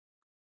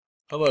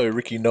Hello,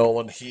 Ricky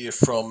Nolan here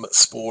from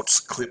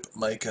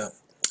SportsClipMaker.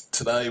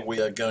 Today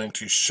we are going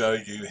to show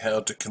you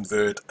how to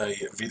convert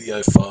a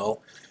video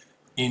file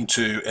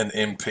into an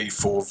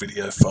MP4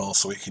 video file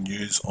so we can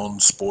use on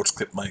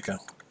SportsClipMaker.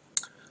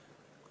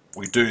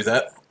 We do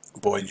that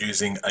by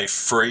using a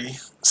free,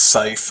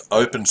 safe,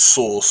 open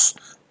source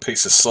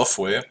piece of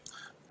software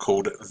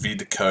called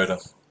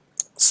Vidcoder.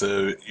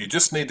 So you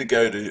just need to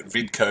go to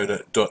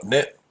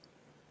vidcoder.net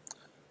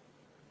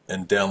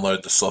and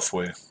download the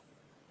software.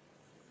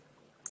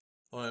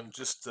 I'm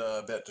just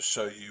about to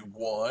show you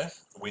why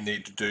we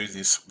need to do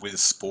this with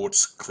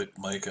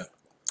SportsClipMaker.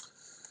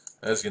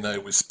 As you know,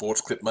 with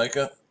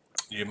SportsClipMaker,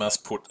 you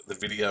must put the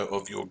video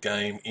of your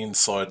game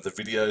inside the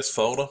videos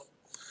folder,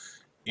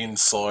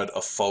 inside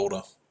a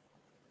folder.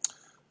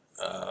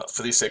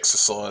 For this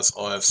exercise,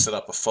 I have set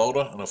up a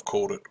folder and I've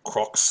called it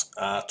Crocs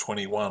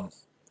R21.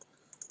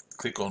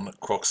 Click on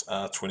Crocs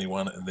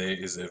R21 and there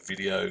is a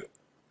video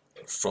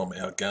from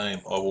our game.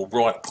 I will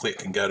right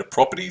click and go to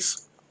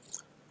Properties.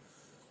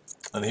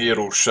 And here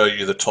it'll show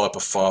you the type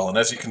of file, and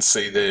as you can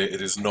see there,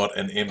 it is not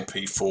an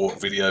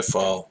MP4 video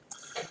file,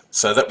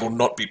 so that will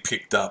not be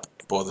picked up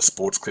by the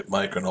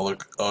SportsClipMaker, and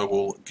I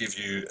will give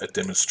you a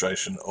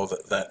demonstration of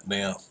that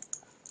now.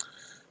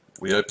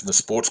 We open the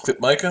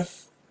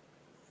SportsClipMaker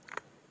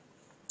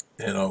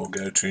and I will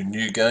go to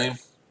New Game.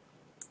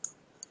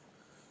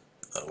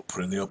 I will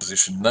put in the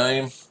opposition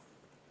name,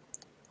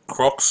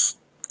 Crocs,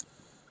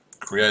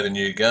 create a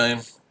new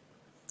game.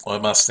 I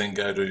must then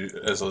go to,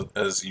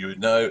 as you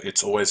know,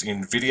 it's always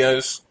in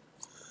videos.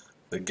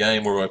 The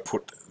game where I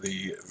put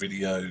the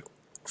video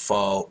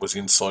file was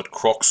inside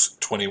Crocs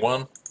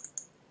 21.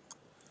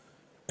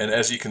 And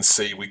as you can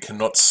see, we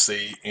cannot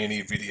see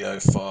any video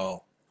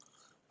file.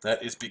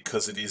 That is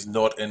because it is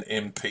not an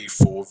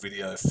MP4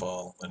 video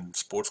file, and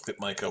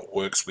SportsClipMaker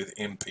works with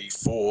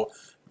MP4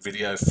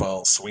 video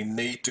files. So we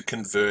need to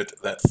convert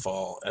that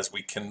file, as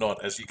we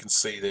cannot, as you can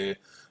see there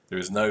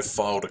is no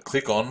file to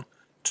click on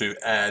to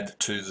add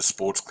to the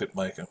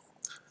SportsClipMaker.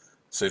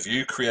 So if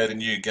you create a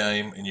new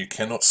game and you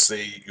cannot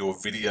see your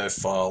video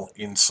file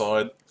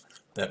inside,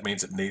 that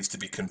means it needs to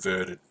be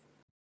converted.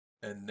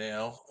 And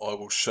now I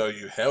will show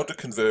you how to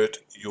convert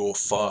your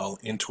file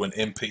into an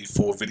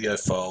MP4 video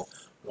file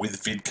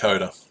with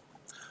Vidcoder.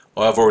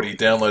 I have already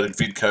downloaded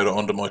Vidcoder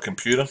onto my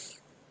computer.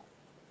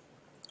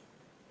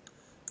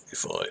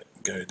 If I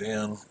go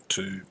down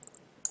to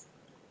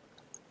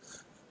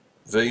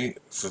V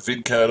for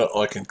Vidcoder,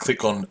 I can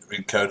click on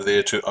Vidcoder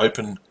there to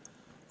open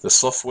the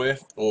software,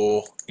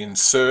 or in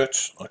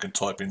search I can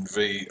type in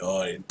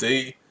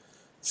VIDC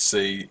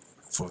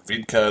for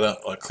Vidcoder.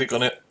 I click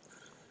on it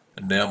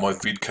and now my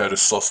Vidcoder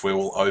software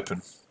will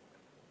open.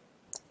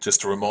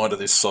 Just a reminder,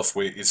 this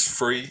software is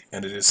free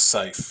and it is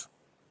safe.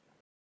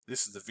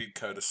 This is the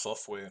Vidcoder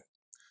software.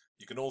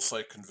 You can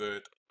also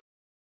convert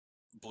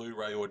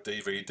Blu-ray or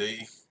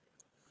DVD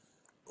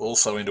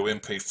also into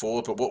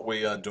MP4, but what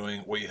we are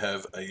doing, we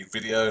have a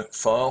video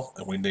file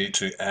and we need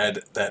to add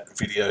that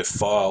video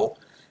file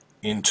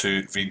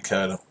into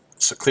Vidcoder.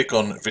 So click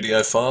on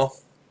video file.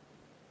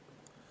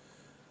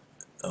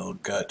 I'll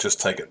just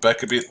take it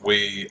back a bit.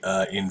 We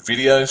are in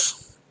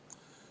videos.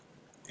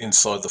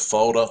 Inside the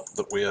folder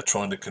that we are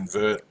trying to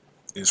convert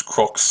is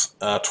Crocs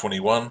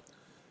R21,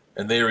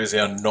 and there is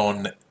our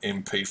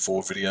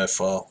non-MP4 video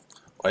file.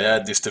 I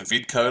add this to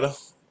Vidcoder.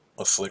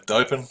 I select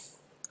open.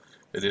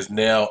 It is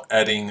now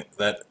adding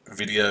that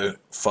video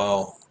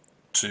file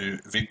to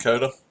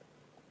Vidcoder.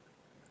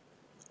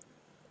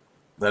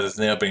 That has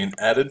now been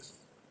added.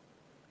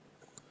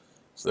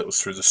 So that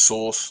was through the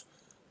source.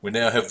 We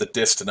now have the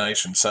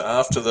destination. So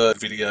after the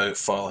video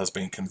file has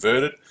been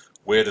converted,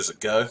 where does it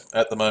go?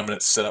 At the moment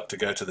it's set up to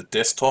go to the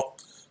desktop,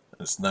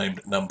 and it's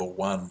named number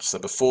 1. So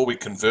before we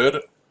convert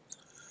it,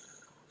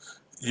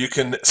 you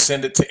can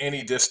send it to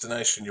any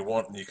destination you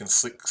want, and you can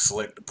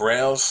select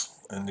browse,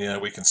 and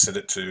we can send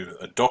it to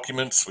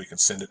documents, we can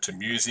send it to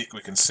music,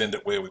 we can send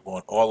it where we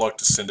want. I like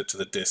to send it to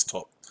the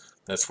desktop.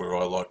 That's where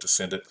I like to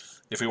send it.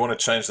 If we want to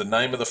change the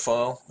name of the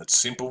file, it's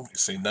simple. You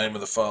see name of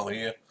the file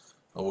here.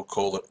 I will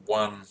call it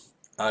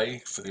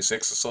 1A for this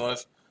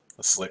exercise.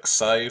 I select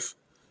save.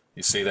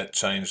 You see that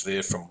change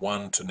there from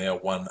 1 to now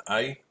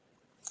 1A.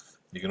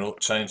 You can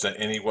change that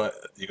anyway.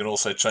 You can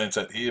also change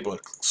that here by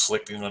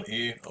selecting on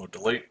here or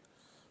delete.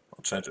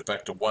 I'll change it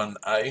back to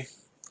 1A.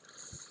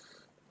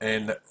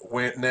 And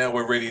now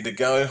we're ready to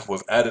go.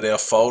 We've added our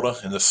folder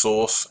in the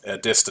source. Our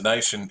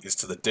destination is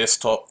to the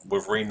desktop.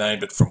 We've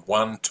renamed it from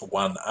 1 to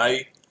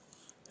 1A,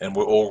 and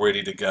we're all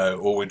ready to go.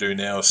 All we do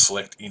now is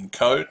select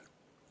encode,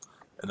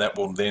 and that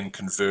will then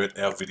convert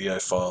our video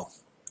file.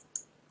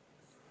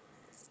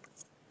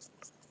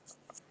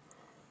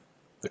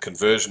 The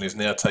conversion is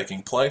now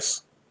taking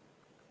place.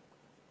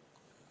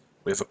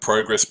 We have a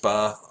progress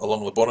bar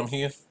along the bottom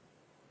here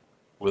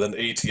with an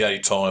ETA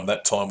time.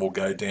 That time will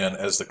go down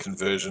as the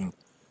conversion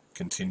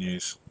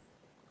continues.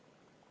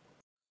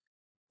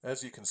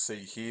 As you can see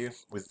here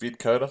with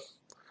Vidcoder,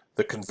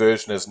 the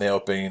conversion has now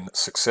been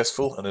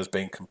successful and has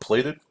been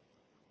completed.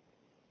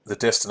 The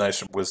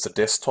destination was the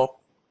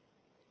desktop.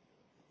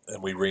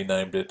 and we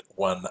renamed it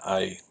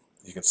 1A.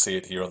 You can see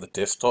it here on the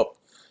desktop,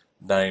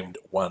 named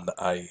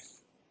 1A.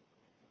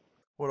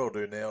 What I'll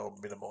do now, I'll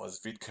minimize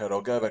Vidcoder.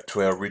 I'll go back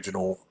to our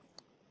original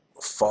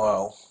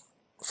file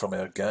from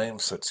our game,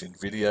 so it's in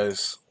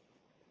videos,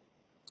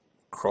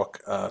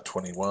 croc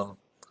R21.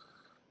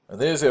 And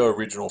there's our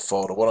original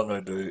folder. What I'm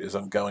going to do is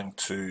I'm going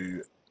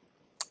to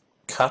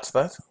cut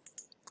that,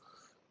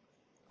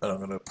 and I'm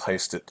going to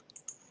paste it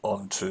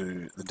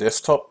onto the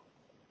desktop.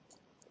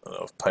 And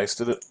I've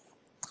pasted it.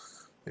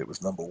 It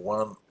was number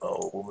 1.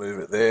 We'll move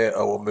it there.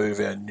 I will move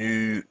our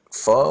new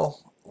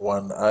file,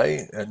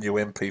 1A, our new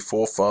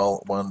MP4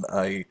 file,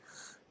 1A,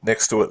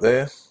 next to it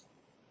there.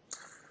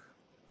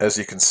 As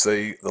you can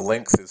see, the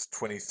length is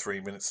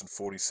 23 minutes and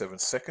 47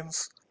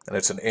 seconds, and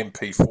it's an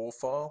MP4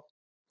 file.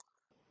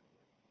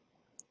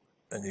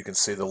 And you can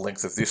see the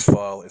length of this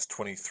file is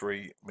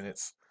 23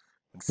 minutes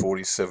and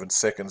 47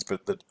 seconds,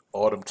 but the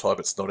item type,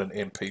 it's not an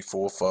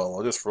MP4 file.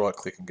 I'll just right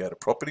click and go to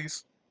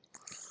properties,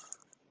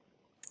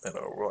 and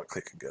I'll right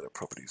click and go to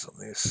properties on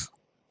this,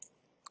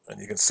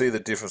 and you can see the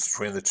difference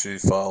between the two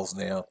files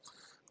now.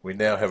 We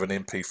now have an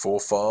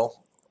MP4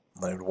 file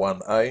named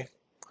 1A,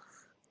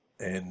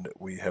 and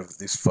we have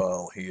this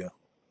file here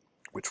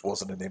which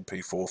wasn't an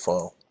MP4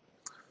 file.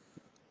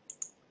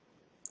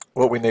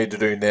 What we need to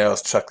do now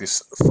is chuck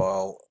this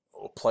file,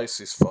 or place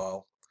this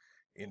file,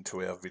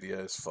 into our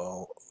videos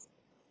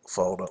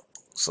folder.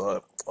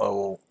 So I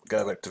will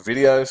go back to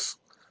videos.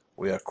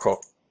 We are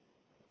croc.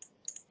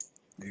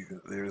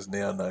 There is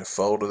now no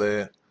folder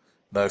there,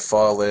 no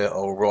file there. I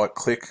will right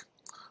click.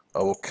 I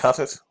will cut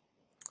it.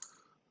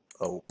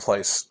 I will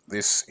place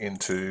this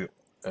into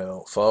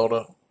our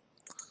folder.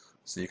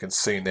 So you can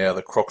see now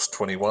the Crocs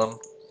 21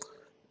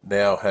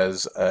 now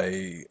has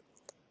a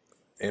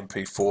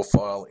MP4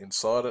 file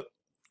inside it.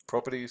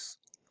 Properties,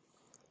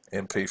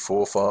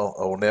 MP4 file.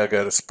 I will now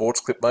go to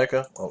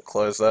SportsClipMaker. I'll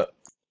close that.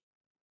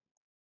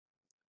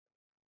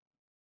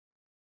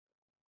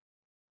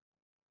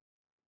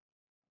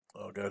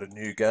 I'll go to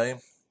new game.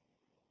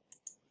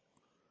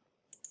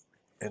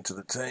 Enter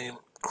the team,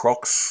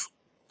 Crocs.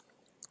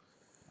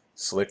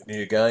 Select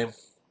new game.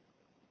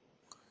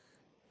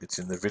 It's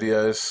in the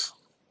videos.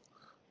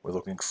 We're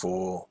looking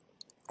for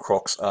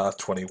Crocs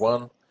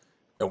R21.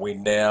 And we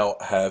now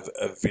have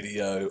a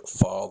video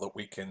file that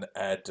we can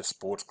add to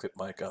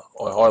SportsClipMaker.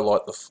 I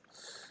highlight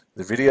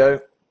the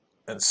video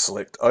and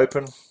select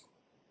open.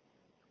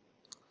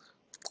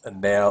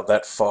 And now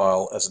that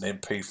file as an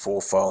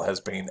MP4 file has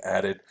been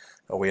added,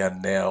 and we are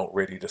now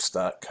ready to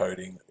start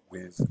coding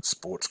with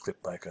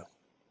SportsClipMaker.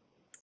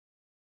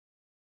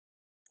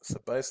 So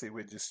basically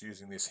we're just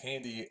using this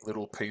handy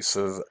little piece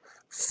of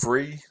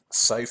free,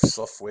 safe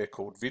software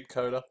called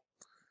Vidcoder.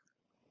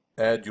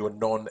 Add your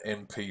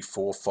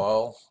non-MP4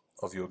 file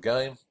of your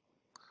game.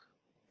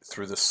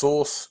 Through the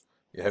source,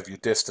 you have your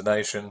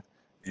destination,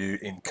 you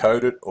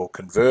encode it or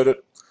convert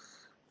it.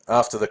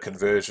 After the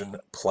conversion,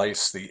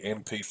 place the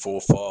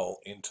MP4 file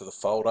into the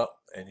folder,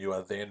 and you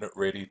are then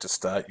ready to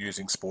start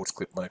using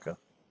SportsClipMaker.